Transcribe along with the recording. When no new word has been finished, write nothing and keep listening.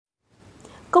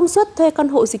Công suất thuê căn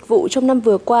hộ dịch vụ trong năm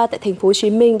vừa qua tại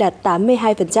Tp.HCM đạt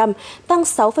 82%, tăng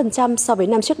 6% so với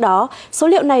năm trước đó. Số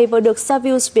liệu này vừa được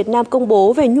Savills Việt Nam công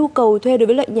bố về nhu cầu thuê đối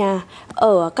với loại nhà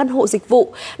ở căn hộ dịch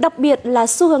vụ. Đặc biệt là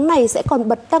xu hướng này sẽ còn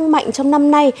bật tăng mạnh trong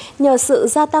năm nay nhờ sự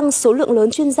gia tăng số lượng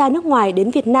lớn chuyên gia nước ngoài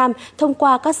đến Việt Nam thông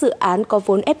qua các dự án có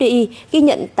vốn FDI ghi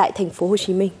nhận tại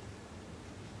Tp.HCM.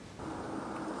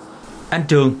 Anh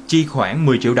Trường chi khoảng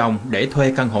 10 triệu đồng để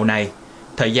thuê căn hộ này.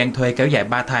 Thời gian thuê kéo dài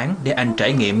 3 tháng để anh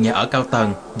trải nghiệm nhà ở cao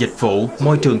tầng, dịch vụ,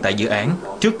 môi trường tại dự án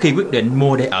trước khi quyết định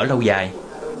mua để ở lâu dài.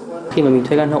 Khi mà mình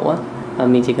thuê căn hộ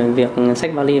mình chỉ cần việc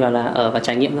xách vali vào là ở và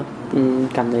trải nghiệm thôi.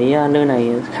 Cảm thấy nơi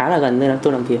này khá là gần nơi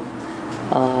tôi làm việc.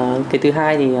 Cái thứ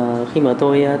hai thì khi mà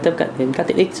tôi tiếp cận đến các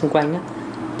tiện ích xung quanh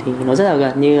thì nó rất là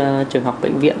gần như trường học,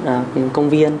 bệnh viện, công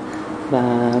viên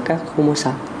và các khu mua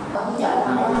sắm.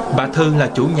 Bà Thư là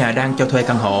chủ nhà đang cho thuê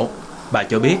căn hộ. Bà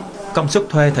cho biết công suất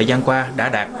thuê thời gian qua đã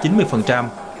đạt 90%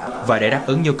 và để đáp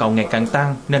ứng nhu cầu ngày càng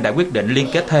tăng nên đã quyết định liên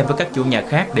kết thêm với các chủ nhà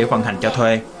khác để vận hành cho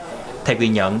thuê. Theo ghi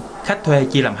nhận, khách thuê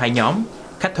chia làm 2 nhóm,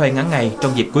 khách thuê ngắn ngày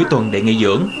trong dịp cuối tuần để nghỉ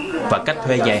dưỡng và khách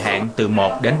thuê dài hạn từ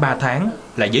 1 đến 3 tháng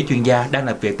là giới chuyên gia đang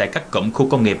làm việc tại các cụm khu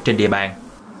công nghiệp trên địa bàn.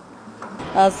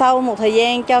 Sau một thời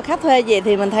gian cho khách thuê về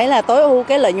thì mình thấy là tối ưu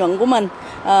cái lợi nhuận của mình,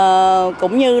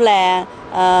 cũng như là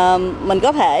mình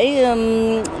có thể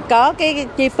có cái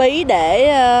chi phí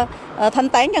để thanh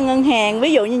toán cho ngân hàng.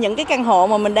 Ví dụ như những cái căn hộ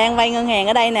mà mình đang vay ngân hàng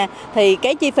ở đây nè, thì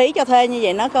cái chi phí cho thuê như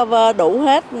vậy nó cover đủ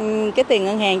hết cái tiền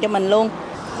ngân hàng cho mình luôn.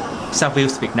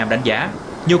 Savills Việt Nam đánh giá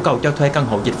nhu cầu cho thuê căn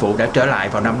hộ dịch vụ đã trở lại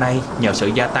vào năm nay nhờ sự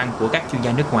gia tăng của các chuyên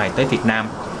gia nước ngoài tới Việt Nam.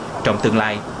 Trong tương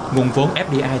lai, nguồn vốn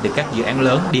FDI từ các dự án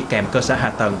lớn đi kèm cơ sở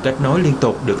hạ tầng kết nối liên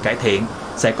tục được cải thiện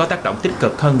sẽ có tác động tích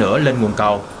cực hơn nữa lên nguồn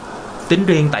cầu. Tính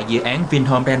riêng tại dự án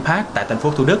Vinhomes Grand Park tại thành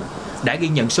phố Thủ Đức đã ghi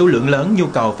nhận số lượng lớn nhu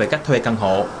cầu về cách thuê căn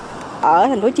hộ. Ở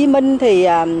thành phố Hồ Chí Minh thì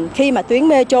khi mà tuyến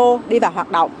metro đi vào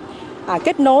hoạt động,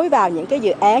 kết nối vào những cái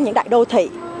dự án, những đại đô thị,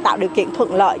 tạo điều kiện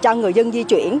thuận lợi cho người dân di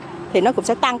chuyển thì nó cũng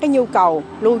sẽ tăng cái nhu cầu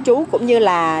lưu trú cũng như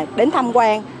là đến tham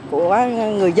quan của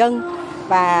người dân,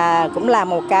 và cũng là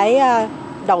một cái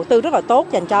đầu tư rất là tốt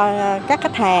dành cho các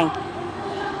khách hàng.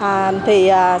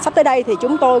 Sắp tới đây thì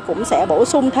chúng tôi cũng sẽ bổ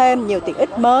sung thêm nhiều tiện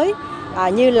ích mới,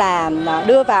 như là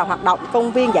đưa vào hoạt động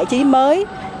công viên giải trí mới,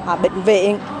 bệnh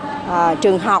viện,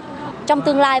 trường học. Trong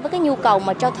tương lai với cái nhu cầu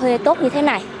mà cho thuê tốt như thế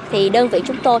này thì đơn vị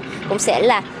chúng tôi cũng sẽ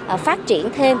là phát triển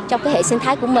thêm trong cái hệ sinh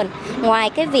thái của mình. Ngoài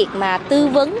cái việc mà tư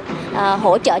vấn,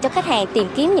 hỗ trợ cho khách hàng tìm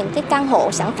kiếm những cái căn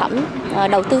hộ sản phẩm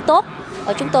đầu tư tốt,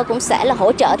 chúng tôi cũng sẽ là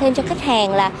hỗ trợ thêm cho khách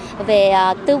hàng là về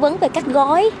tư vấn về các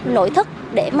gói nội thất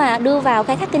để mà đưa vào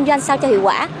khai thác kinh doanh sao cho hiệu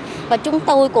quả. Và chúng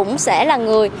tôi cũng sẽ là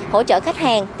người hỗ trợ khách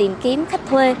hàng tìm kiếm khách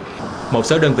thuê. Một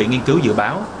số đơn vị nghiên cứu dự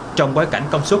báo trong bối cảnh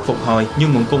công suất phục hồi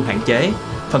nhưng nguồn cung hạn chế,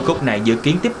 phân khúc này dự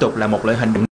kiến tiếp tục là một loại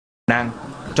hình tiềm năng.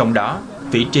 Trong đó,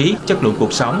 vị trí, chất lượng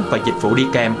cuộc sống và dịch vụ đi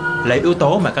kèm là yếu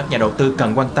tố mà các nhà đầu tư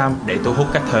cần quan tâm để thu hút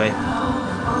khách thuê.